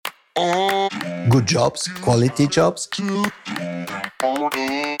Good jobs, quality jobs.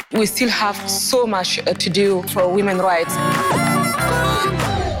 We still have so much to do for women's rights.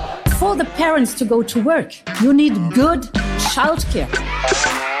 For the parents to go to work, you need good childcare.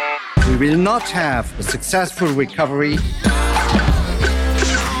 We will not have a successful recovery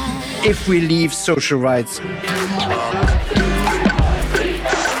if we leave social rights.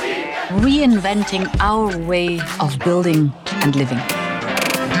 Reinventing our way of building and living.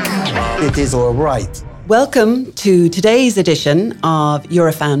 It is our right. Welcome to today's edition of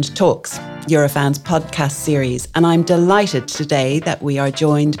Eurofound Talks, Eurofound's podcast series. And I'm delighted today that we are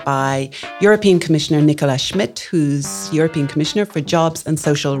joined by European Commissioner Nicolas Schmit, who's European Commissioner for Jobs and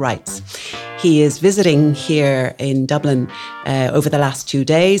Social Rights. He is visiting here in Dublin over the last 2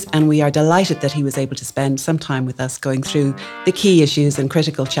 days, and we are delighted that he was able to spend some time with us going through the key issues and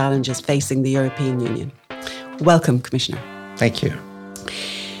critical challenges facing the European Union. Welcome, Commissioner. Thank you.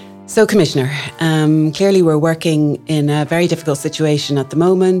 So, Commissioner, clearly we're working in a very difficult situation at the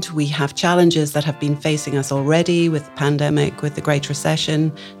moment. We have challenges that have been facing us already with the pandemic, with the Great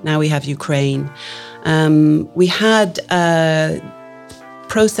Recession. Now we have Ukraine. We had a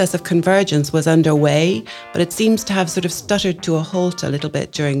process of convergence was underway, but it seems to have sort of stuttered to a halt a little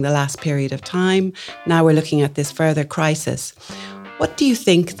bit during the last period of time. Now we're looking at this further crisis. What do you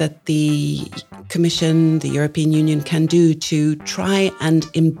think that the Commission, the European Union can do to try and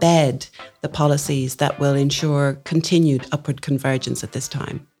embed the policies that will ensure continued upward convergence at this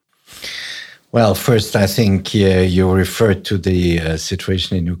time? Well, first, I think you referred to the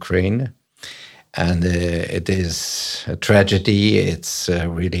situation in Ukraine, and it is a tragedy. It's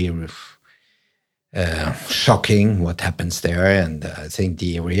really shocking what happens there, and I think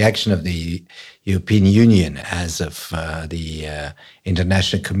the reaction of the European Union as of the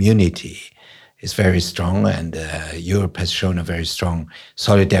international community is very strong, and Europe has shown a very strong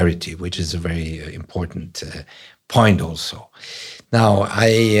solidarity, which is a very important point also. Now,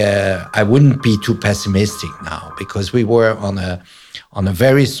 I wouldn't be too pessimistic now, because we were on a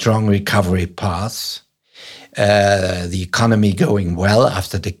very strong recovery path. The economy going well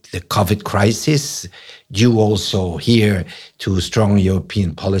after the COVID crisis, due also here to strong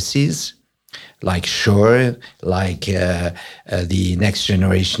European policies like SURE, like the Next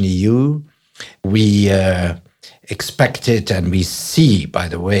Generation EU. We expected, and we see, by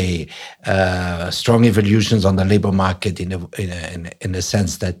the way, strong evolutions on the labor market in the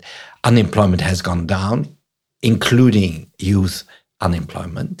sense that unemployment has gone down, including youth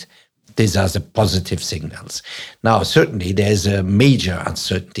unemployment. These are the positive signals. Now, certainly, there's a major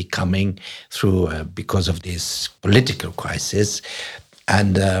uncertainty coming through because of this political crisis.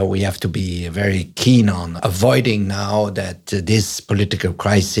 And we have to be very keen on avoiding now that this political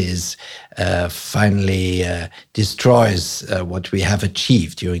crisis finally destroys what we have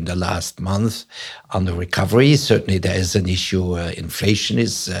achieved during the last month on the recovery. Certainly there is an issue, inflation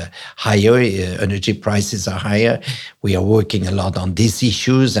is higher, energy prices are higher. We are working a lot on these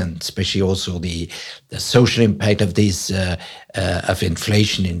issues, and especially also the social impact of this, of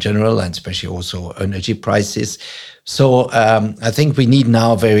inflation in general, and especially also energy prices. So I think we need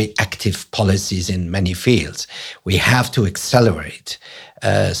now very active policies in many fields. We have to accelerate,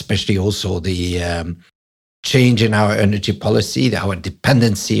 especially also the change in our energy policy, our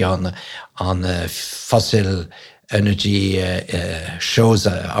dependency on fossil energy shows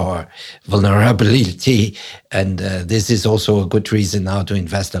our vulnerability, and this is also a good reason now to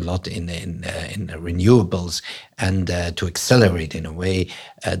invest a lot in renewables and to accelerate in a way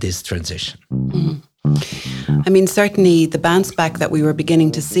this transition. Mm-hmm. I mean, certainly the bounce back that we were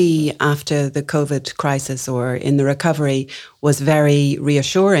beginning to see after the COVID crisis or in the recovery was very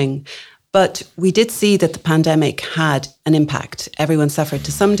reassuring. But we did see that the pandemic had an impact. Everyone suffered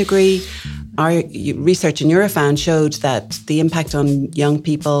to some degree. Our research in Eurofound showed that the impact on young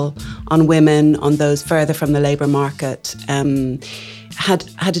people, on women, on those further from the labour market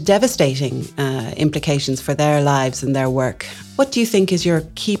had devastating implications for their lives and their work. What do you think is your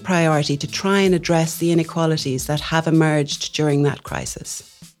key priority to try and address the inequalities that have emerged during that crisis?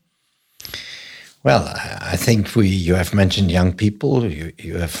 Well, I think you have mentioned young people.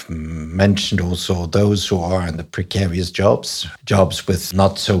 You have mentioned also those who are in the precarious jobs with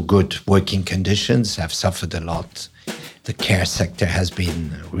not so good working conditions have suffered a lot. The care sector has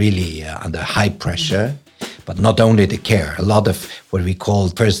been really under high pressure. But not only the care, a lot of what we call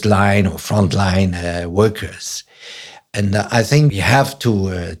first line or front line workers. And I think we have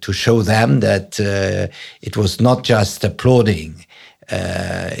to show them that it was not just applauding.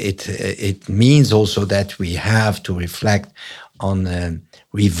 It means also that we have to reflect on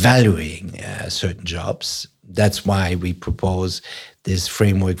revaluing certain jobs. That's why we propose this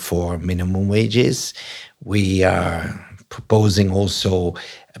framework for minimum wages. We are proposing also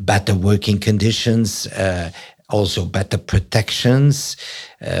better working conditions, also better protections.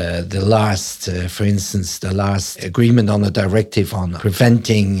 For instance, the last agreement on the directive on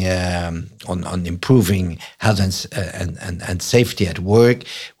preventing, on improving health and safety at work,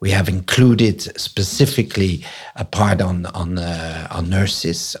 we have included specifically a part on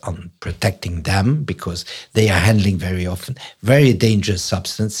nurses, on protecting them, because they are handling very often very dangerous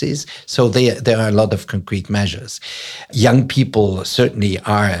substances. So there are a lot of concrete measures. Young people certainly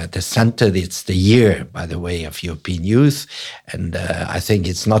are at the center. It's the year, by the way, of European youth. And I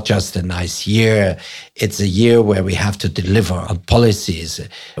think it's not just a nice year, it's a year where we have to deliver on policies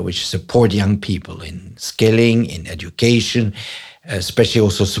which support young people in skilling, in education, especially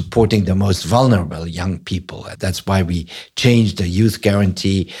also supporting the most vulnerable young people. That's why we changed the youth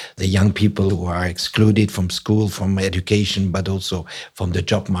guarantee, the young people who are excluded from school, from education, but also from the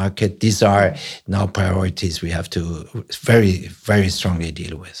job market. These are now priorities we have to very, very strongly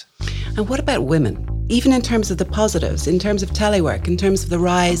deal with. And what about women? Even in terms of the positives, in terms of telework, in terms of the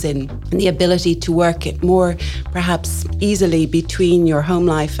rise in the ability to work it more perhaps easily between your home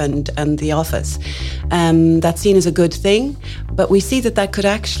life and the office, that's seen as a good thing. But we see that could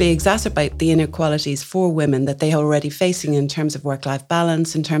actually exacerbate the inequalities for women that they are already facing in terms of work-life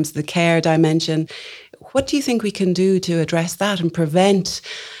balance, in terms of the care dimension. What do you think we can do to address that and prevent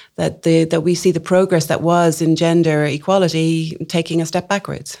that we see the progress that was in gender equality taking a step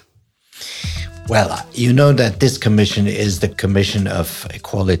backwards? Well, you know that this commission is the commission of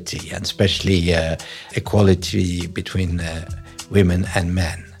equality, and especially equality between women and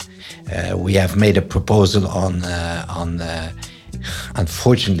men. We have made a proposal on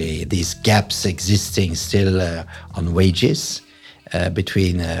unfortunately, these gaps existing still on wages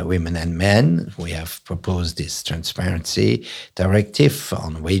between women and men. We have proposed this transparency directive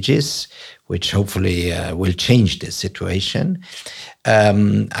on wages, which hopefully will change the situation.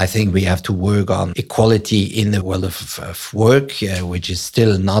 I think we have to work on equality in the world of work, which is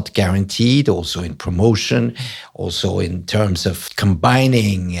still not guaranteed, also in promotion, also in terms of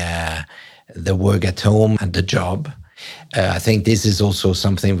combining the work at home and the job. I think this is also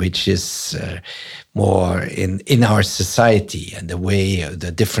something which is more in our society, and the way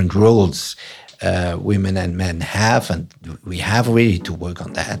the different roles women and men have, and we have really to work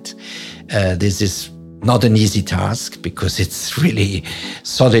on that. This is not an easy task because it's really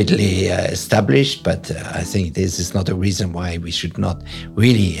solidly established, but I think this is not a reason why we should not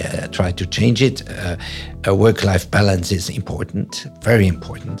really try to change it. A work-life balance is important, very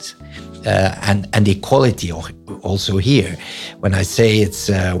important. And equality also here. When I say it's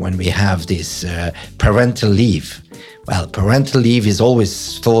when we have this parental leave, well, parental leave is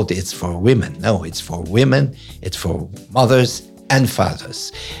always thought it's for women. No, it's for women, it's for mothers and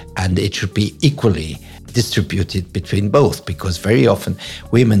fathers. And it should be equally distributed between both, because very often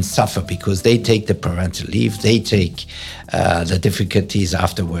women suffer because they take the parental leave, they take the difficulties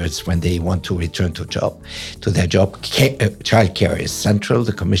afterwards when they want to return to their job. Childcare is central.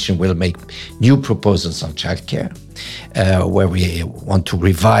 The Commission will make new proposals on childcare, where we want to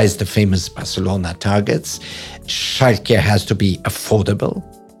revise the famous Barcelona targets. Childcare has to be affordable.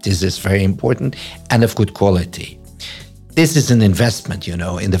 This is very important, and of good quality. This is an investment,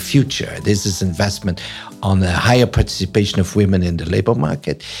 in the future. This is investment on the higher participation of women in the labor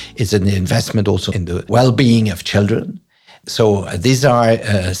market. It's an investment also in the well-being of children. So these are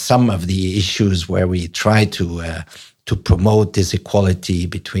some of the issues where we try to promote this equality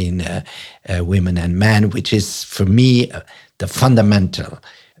between women and men, which is, for me, the fundamental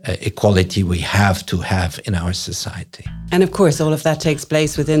equality we have to have in our society. And of course, all of that takes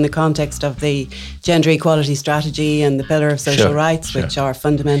place within the context of the gender equality strategy and the Pillar of Social Rights, which are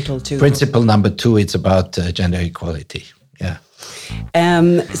fundamental to... Principle number 2, it's about gender equality. Yeah.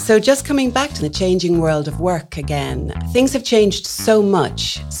 So just coming back to the changing world of work again, things have changed so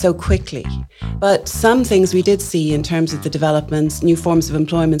much, so quickly. But some things we did see in terms of the developments, new forms of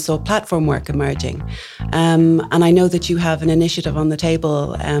employment, saw platform work emerging. And I know that you have an initiative on the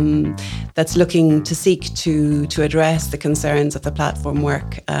table that's looking to seek to address the concerns of the platform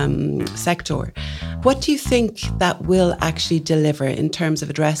work sector. What do you think that will actually deliver in terms of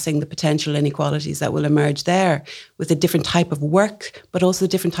addressing the potential inequalities that will emerge there with a different type of work, but also a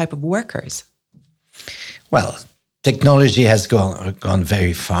different type of workers? Well, technology has gone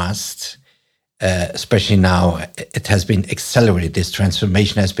very fast, especially now. It has been accelerated. This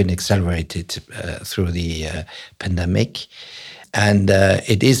transformation has been accelerated through the pandemic. And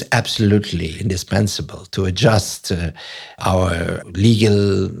it is absolutely indispensable to adjust our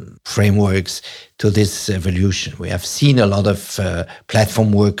legal frameworks to this evolution. We have seen a lot of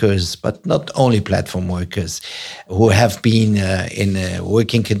platform workers, but not only platform workers, who have been in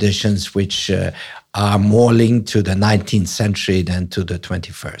working conditions which are more linked to the 19th century than to the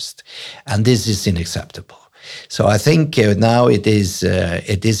 21st. And this is unacceptable. So I think now it is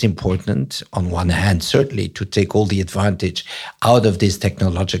important, on one hand, certainly to take all the advantage out of these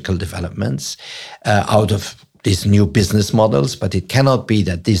technological developments, out of these new business models, but it cannot be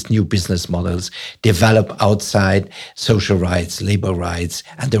that these new business models develop outside social rights, labor rights,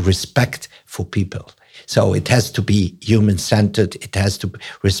 and the respect for people. So it has to be human-centered. It has to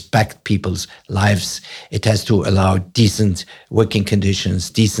respect people's lives. It has to allow decent working conditions,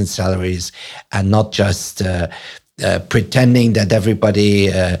 decent salaries, and not just pretending that everybody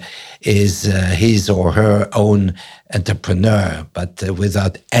is his or her own entrepreneur, but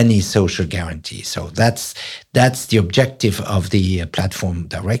without any social guarantee. So that's the objective of the platform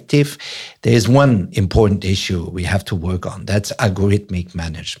directive. There is one important issue we have to work on. That's algorithmic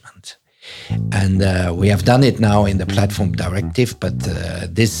management. And we have done it now in the platform directive, but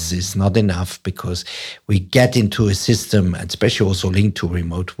this is not enough, because we get into a system, especially also linked to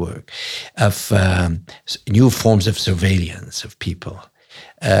remote work, of new forms of surveillance of people.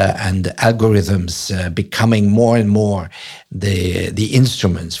 And algorithms becoming more and more the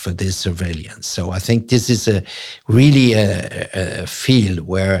instruments for this surveillance. So I think this is really a field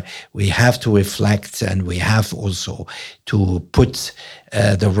where we have to reflect, and we have also to put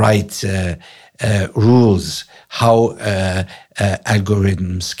the right rules, how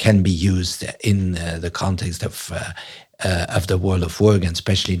algorithms can be used in the context of the world of work, and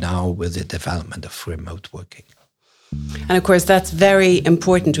especially now with the development of remote working. And of course, that's very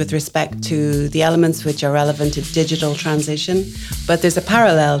important with respect to the elements which are relevant to digital transition. But there's a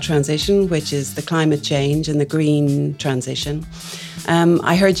parallel transition, which is the climate change and the green transition.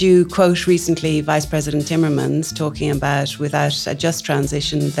 I heard you quote recently Vice President Timmermans talking about, without a just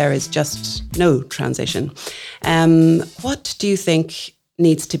transition, there is just no transition. What do you think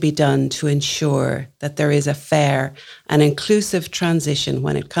needs to be done to ensure that there is a fair and inclusive transition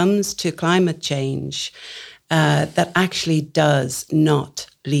when it comes to climate change, that actually does not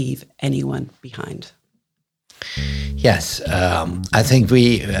leave anyone behind? Yes, I think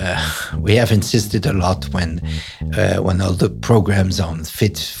we have insisted a lot when all the programs on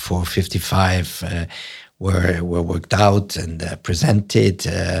Fit for 55 were worked out and presented,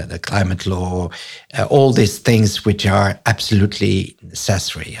 the climate law, all these things which are absolutely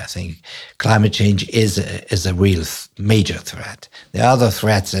necessary. I think climate change is a real major threat. There are other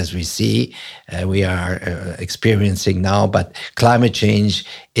threats, as we see, we are experiencing now, but climate change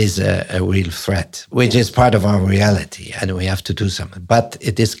is a real threat, which is part of our reality, and we have to do something. But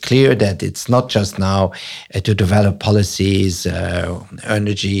it is clear that it's not just now to develop policies,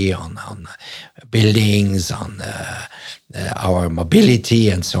 energy, on buildings, on our mobility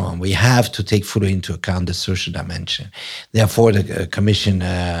and so on. We have to take fully into account the social dimension. Therefore, the Commission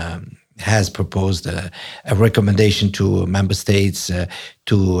has proposed a recommendation to member states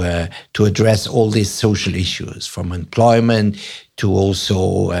to address all these social issues, from employment to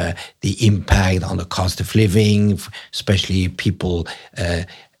also the impact on the cost of living, especially people,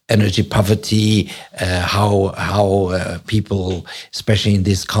 energy poverty, how people, especially in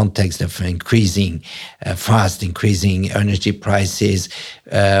this context of fast increasing energy prices,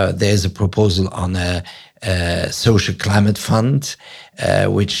 there's a proposal on a social climate fund,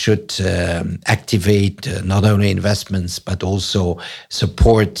 which should activate not only investments but also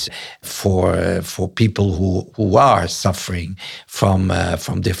support for people who are suffering from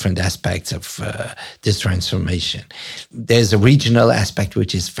different aspects of this transformation. There's a regional aspect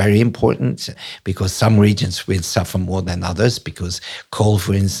which is very important, because some regions will suffer more than others, because coal,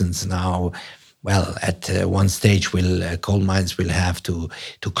 for instance, now, well, at one stage, coal mines will have to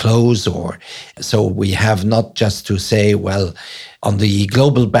close, or so we have not just to say, well, on the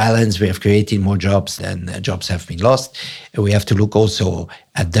global balance, we have created more jobs than jobs have been lost. We have to look also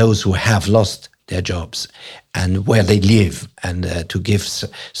at those who have lost their jobs and where they live, and to give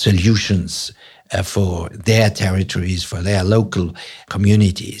solutions for their territories, for their local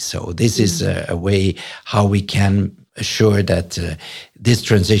communities. So this is a way how we can assure that this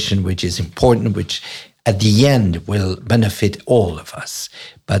transition, which is important, which at the end will benefit all of us,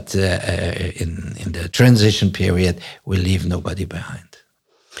 but in the transition period will leave nobody behind.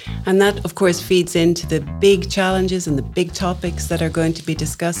 And that, of course, feeds into the big challenges and the big topics that are going to be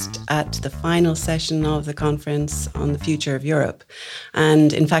discussed at the final session of the conference on the future of Europe.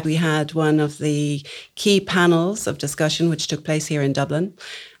 And in fact, we had one of the key panels of discussion which took place here in Dublin.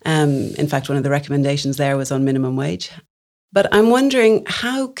 In fact, one of the recommendations there was on minimum wage. But I'm wondering,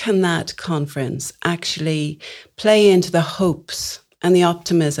 how can that conference actually play into the hopes and the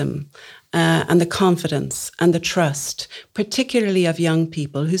optimism and the confidence and the trust, particularly of young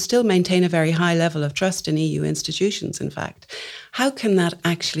people who still maintain a very high level of trust in EU institutions, in fact. How can that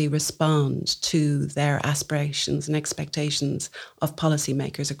actually respond to their aspirations and expectations of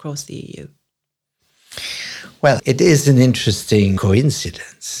policymakers across the EU? Well, it is an interesting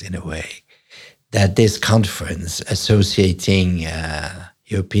coincidence, in a way, that this conference associating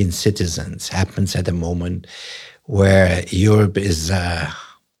European citizens happens at a moment where Europe is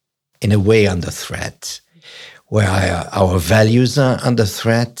in a way under threat, where our values are under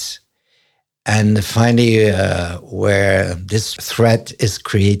threat, and finally where this threat is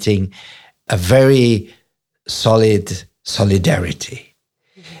creating a very solid solidarity.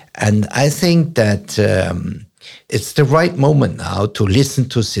 And I think that it's the right moment now to listen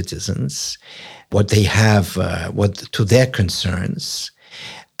to citizens, what they have, to their concerns.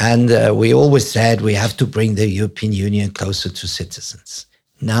 And we always said we have to bring the European Union closer to citizens.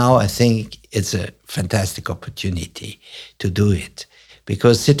 Now I think it's a fantastic opportunity to do it,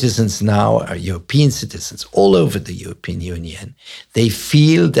 because citizens now are European citizens all over the European Union. They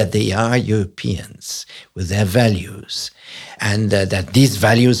feel that they are Europeans with their values, and that these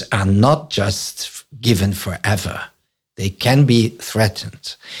values are not just given forever. They can be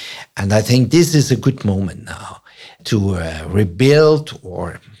threatened. And I think this is a good moment now to rebuild,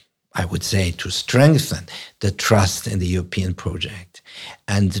 or I would say to strengthen the trust in the European project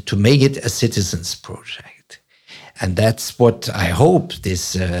and to make it a citizens' project. And that's what I hope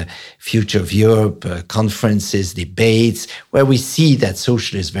this Future of Europe conferences, debates, where we see that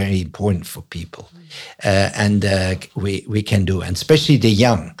social is very important for people. And we can do, and especially the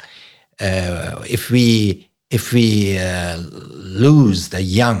young. If we lose the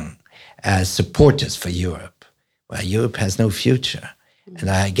young as supporters for Europe, well, Europe has no future. And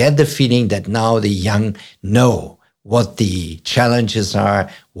I get the feeling that now the young know what the challenges are,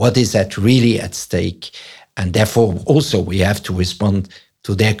 what is really at stake, and therefore also we have to respond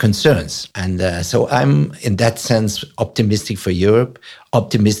to their concerns. And so I'm, in that sense, optimistic for Europe,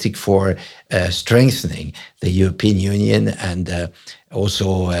 optimistic for strengthening the European Union and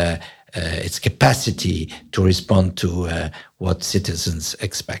also its capacity to respond to what citizens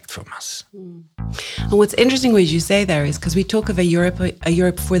expect from us. And what's interesting, what you say there, is because we talk of a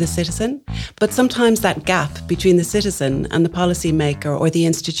Europe for the citizen, but sometimes that gap between the citizen and the policymaker or the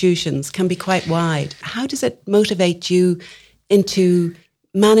institutions can be quite wide. How does it motivate you into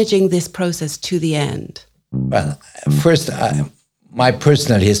managing this process to the end? Well, first, my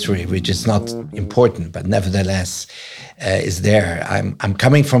personal history, which is not important, but nevertheless is there. I'm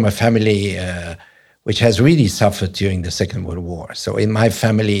coming from a family which has really suffered during the Second World War. So in my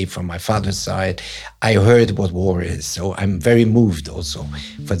family, from my father's side, I heard what war is. So I'm very moved also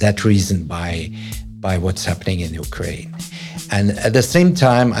for that reason by what's happening in Ukraine. And at the same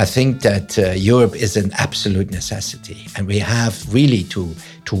time, I think that Europe is an absolute necessity. And we have really to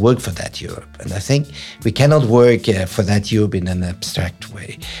work for that Europe. And I think we cannot work for that Europe in an abstract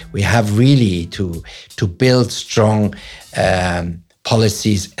way. We have really to build strong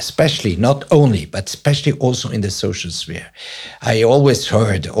policies, especially, not only, but especially also in the social sphere. I always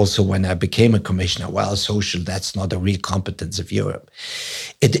heard also when I became a commissioner, well, social, that's not a real competence of Europe.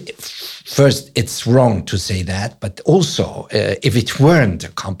 First, it's wrong to say that, but also, if it weren't a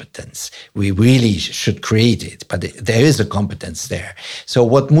competence, we really should create it. But there is a competence there. So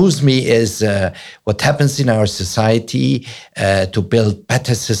what moves me is what happens in our society to build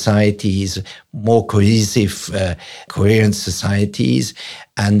better societies, more cohesive, coherent societies.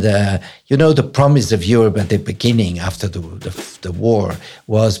 And, the promise of Europe at the beginning, after the war,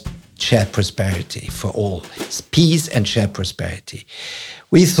 was shared prosperity for all. It's peace and shared prosperity.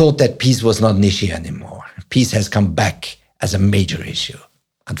 We thought that peace was not an issue anymore. Peace has come back as a major issue,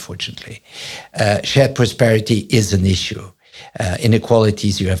 unfortunately. Shared prosperity is an issue.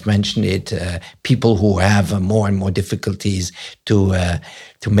 Inequalities, you have mentioned it, people who have more and more difficulties to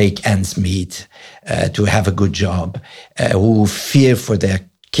make ends meet, to have a good job, who fear for their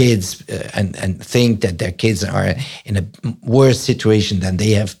kids and think that their kids are in a worse situation than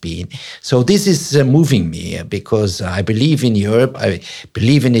they have been. So this is moving me because I believe in Europe, I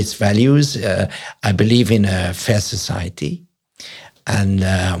believe in its values, I believe in a fair society. And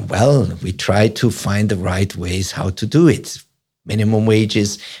we try to find the right ways how to do it. minimum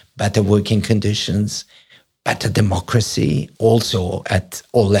wages, better working conditions, better democracy, also at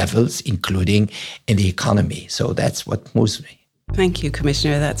all levels, including in the economy. So that's what moves me. Thank you,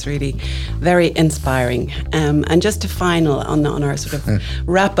 Commissioner. That's really very inspiring. And just to final on our sort of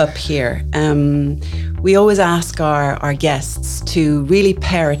wrap up here, we always ask our guests to really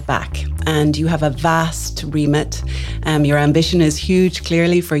pare it back. And you have a vast remit. Your ambition is huge,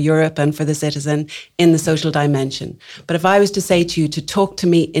 clearly, for Europe and for the citizen in the social dimension. But if I was to say to you to talk to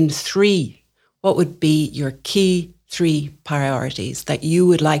me in 3, what would be your key 3 priorities that you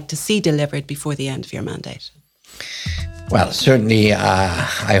would like to see delivered before the end of your mandate? Well, certainly,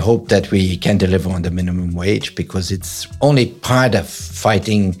 I hope that we can deliver on the minimum wage, because it's only part of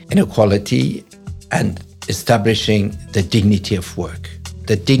fighting inequality and establishing the dignity of work.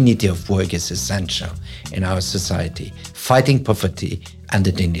 The dignity of work is essential in our society, fighting poverty and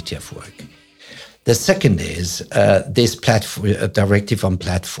the dignity of work. The second is this directive on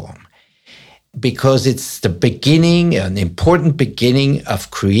platform, because it's the beginning, an important beginning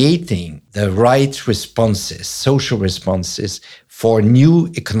of creating the right responses, social responses for new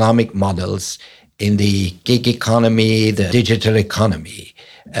economic models in the gig economy, the digital economy,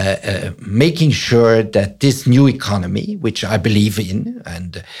 making sure that this new economy, which I believe in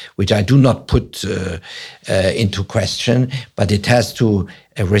and which I do not put into question, but it has to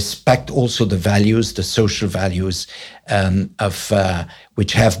respect also the values, the social values of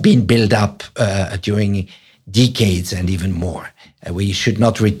which have been built up during decades and even more. We should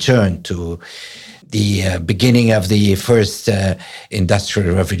not return to the beginning of the first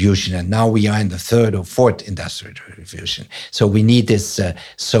industrial revolution, and now we are in the third or fourth industrial revolution. So we need this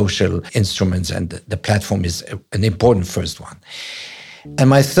social instruments, and the platform is an important first one. And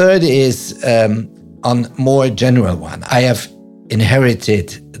my third is on more general one. I have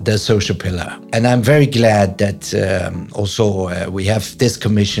inherited the social pillar, and I'm very glad that also we have this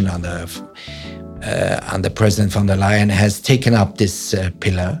commission under President von der Leyen has taken up this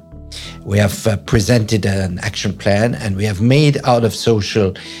pillar. We have presented an action plan, and we have made out of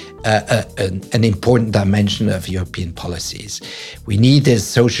social an important dimension of European policies. We need this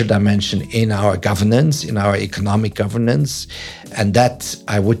social dimension in our governance, in our economic governance, and that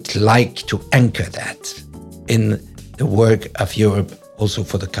I would like to anchor that in the work of Europe also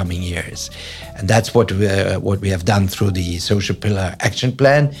for the coming years. And that's what we have done through the social pillar action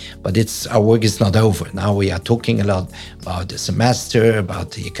plan, but our work is not over. Now we are talking a lot about the semester,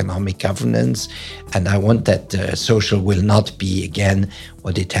 about the economic governance, and I want that social will not be again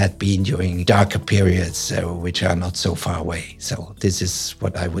what it had been during darker periods, which are not so far away. So this is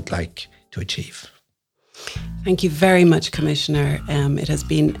what I would like to achieve. Thank you very much, Commissioner. It has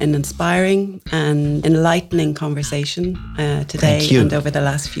been an inspiring and enlightening conversation today and over the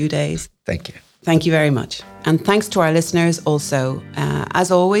last few days. Thank you. Thank you very much. And thanks to our listeners also.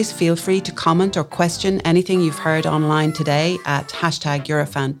 As always, feel free to comment or question anything you've heard online today at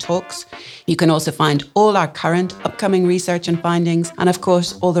 #EurofoundTalks. You can also find all our current upcoming research and findings, and of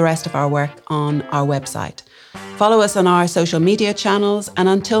course, all the rest of our work on our website. Follow us on our social media channels, and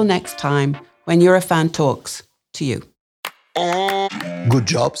until next time, when Eurofound talks to you. Good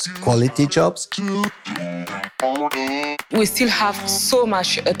jobs, quality jobs. We still have so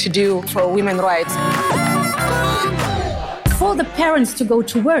much to do for women's rights. For the parents to go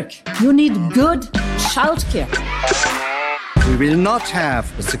to work, you need good childcare. We will not have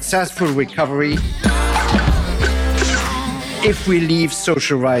a successful recovery if we leave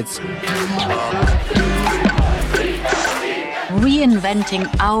social rights. Reinventing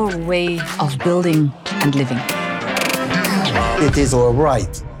our way of building and living. It is our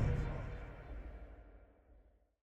right.